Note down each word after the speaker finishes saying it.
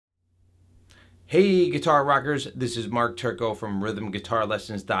Hey guitar rockers, this is Mark Turco from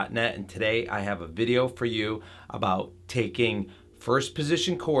rhythmguitarlessons.net, and today I have a video for you about taking first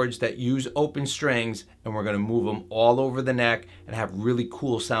position chords that use open strings and we're going to move them all over the neck and have really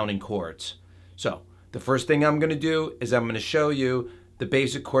cool sounding chords. So the first thing I'm going to do is I'm going to show you the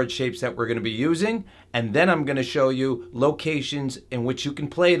basic chord shapes that we're going to be using, and then I'm going to show you locations in which you can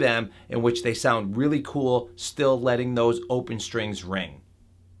play them in which they sound really cool, still letting those open strings ring.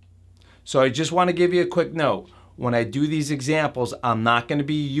 So I just want to give you a quick note. When I do these examples, I'm not going to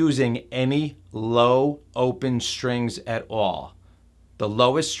be using any low open strings at all. The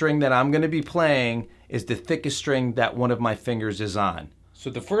lowest string that I'm going to be playing is the thickest string that one of my fingers is on. So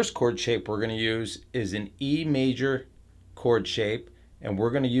the first chord shape we're going to use is an E major chord shape, and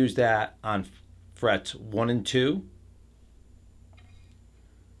we're going to use that on frets 1 and 2,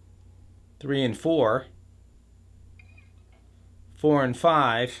 3 and 4, 4 and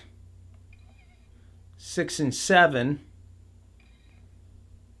 5, 6 and 7,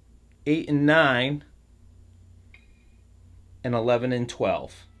 8 and 9, and 11 and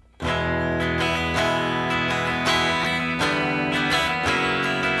 12.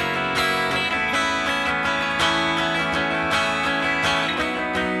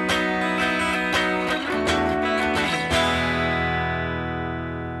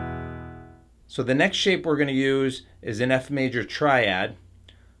 So the next shape we're going to use is an F major triad,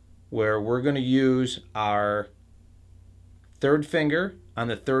 where we're going to use our third finger on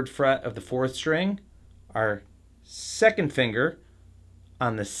the 3rd fret of the 4th string, our second finger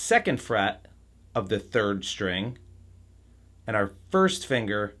on the 2nd fret of the 3rd string, and our first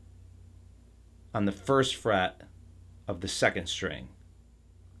finger on the 1st fret of the 2nd string.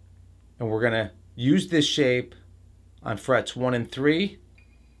 And we're going to use this shape on frets 1 and 3,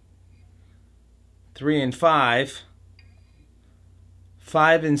 3 and 5,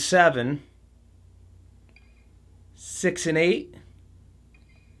 5 and 7, 6 and 8,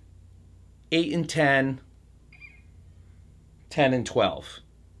 8 and 10, 10 and 12.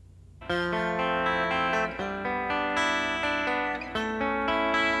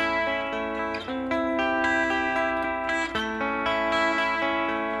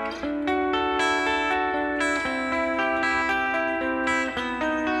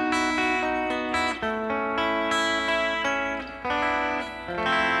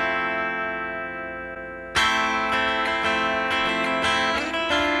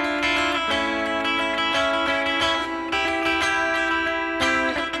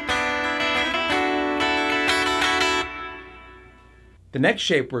 The next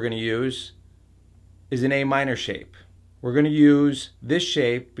shape we're going to use is an A minor shape. We're going to use this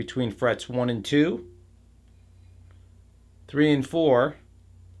shape between frets 1 and 2, 3 and 4,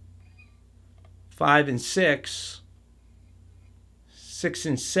 5 and 6, 6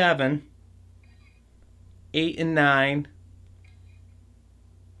 and 7, 8 and 9,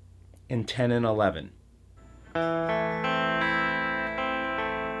 and 10 and 11.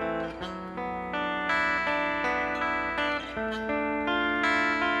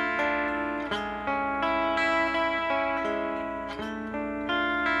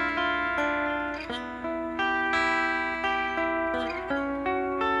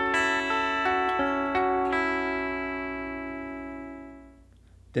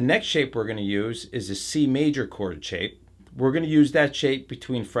 The next shape we're going to use is a C major chord shape. We're going to use that shape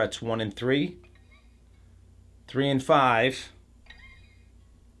between frets 1 and 3, 3 and 5,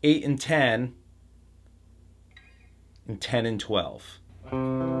 8 and 10, and 10 and 12.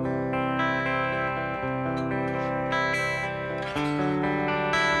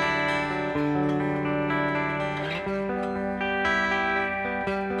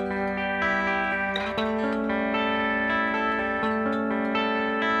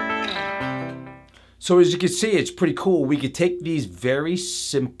 So as you can see, it's pretty cool. We could take these very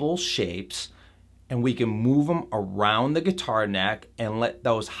simple shapes and we can move them around the guitar neck and let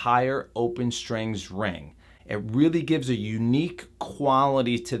those higher open strings ring. It really gives a unique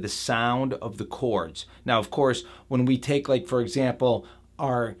quality to the sound of the chords. Now, of course, when we take, like, for example,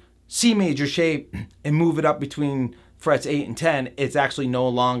 our C major shape and move it up between frets 8 and 10, it's actually no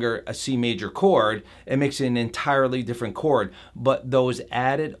longer a C major chord. It makes it an entirely different chord, but those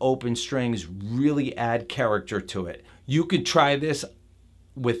added open strings really add character to it. You could try this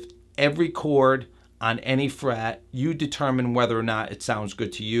with every chord on any fret. You determine whether or not it sounds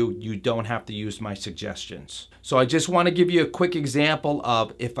good to you. You don't have to use my suggestions. So I just want to give you a quick example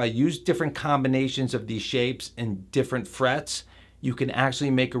of if I use different combinations of these shapes in different frets, you can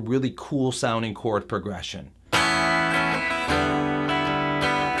actually make a really cool sounding chord progression.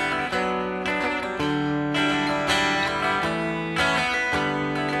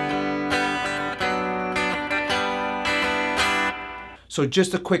 So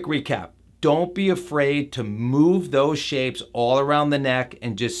just a quick recap. Don't be afraid to move those shapes all around the neck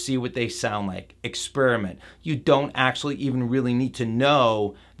and just see what they sound like. Experiment. You don't actually even really need to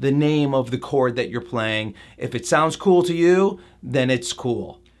know the name of the chord that you're playing. If it sounds cool to you, then it's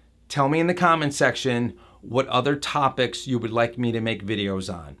cool. Tell me in the comment section what other topics you would like me to make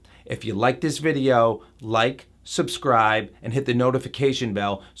videos on. If you like this video, like, subscribe, and hit the notification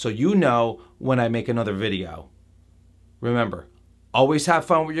bell so you know when I make another video. Remember, always have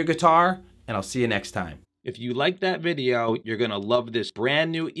fun with your guitar, and I'll see you next time. If you like that video, you're going to love this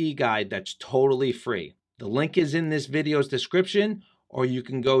brand new e-guide that's totally free. The link is in this video's description, or you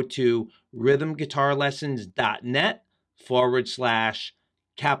can go to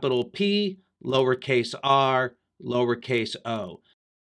rhythmguitarlessons.net/P, lowercase r, lowercase o.